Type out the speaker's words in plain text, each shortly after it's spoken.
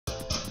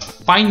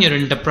Pioneer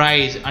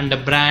Enterprise under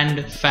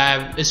brand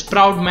FAV is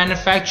proud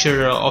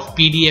manufacturer of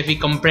PTFE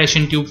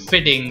Compression Tube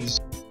Fittings.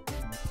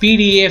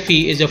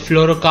 PTFE is a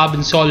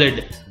fluorocarbon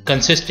solid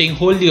consisting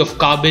wholly of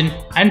carbon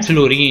and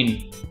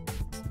fluorine.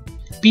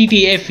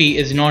 PTFE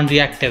is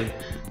non-reactive,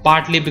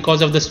 partly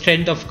because of the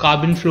strength of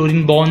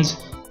carbon-fluorine bonds,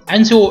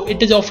 and so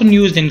it is often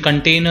used in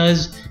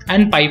containers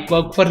and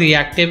pipework for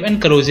reactive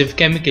and corrosive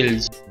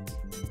chemicals.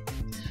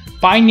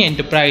 Pioneer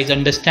Enterprise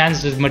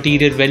understands this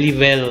material very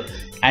well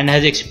and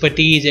has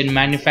expertise in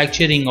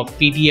manufacturing of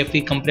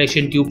PTFE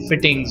compression tube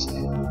fittings.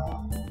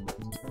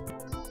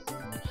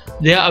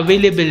 They are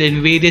available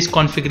in various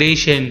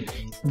configuration,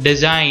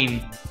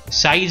 design,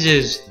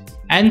 sizes,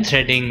 and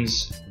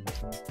threadings.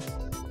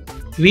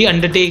 We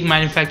undertake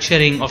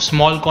manufacturing of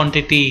small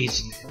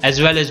quantities as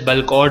well as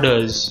bulk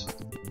orders.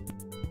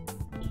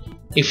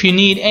 If you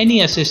need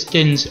any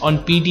assistance on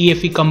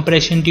PTFE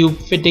compression tube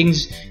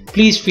fittings,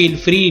 please feel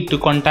free to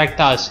contact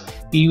us.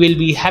 We will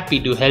be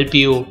happy to help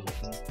you.